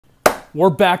We're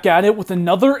back at it with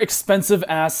another expensive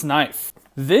ass knife.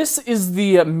 This is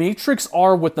the Matrix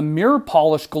R with the mirror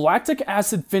polish, galactic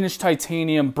acid finished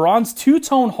titanium, bronze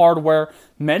two-tone hardware,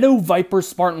 Meadow Viper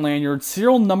Spartan lanyard,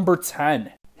 serial number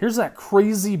 10. Here's that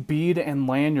crazy bead and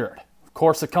lanyard. Of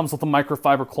course, it comes with a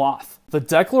microfiber cloth. The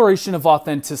declaration of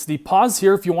authenticity. Pause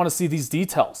here if you want to see these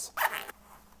details.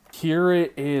 Here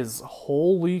it is.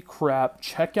 Holy crap.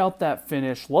 Check out that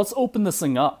finish. Let's open this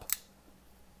thing up.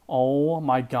 Oh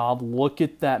my god, look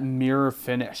at that mirror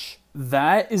finish.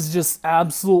 That is just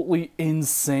absolutely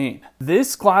insane.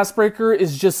 This glass breaker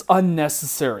is just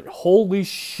unnecessary. Holy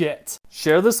shit.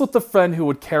 Share this with a friend who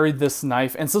would carry this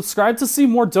knife and subscribe to see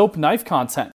more dope knife content.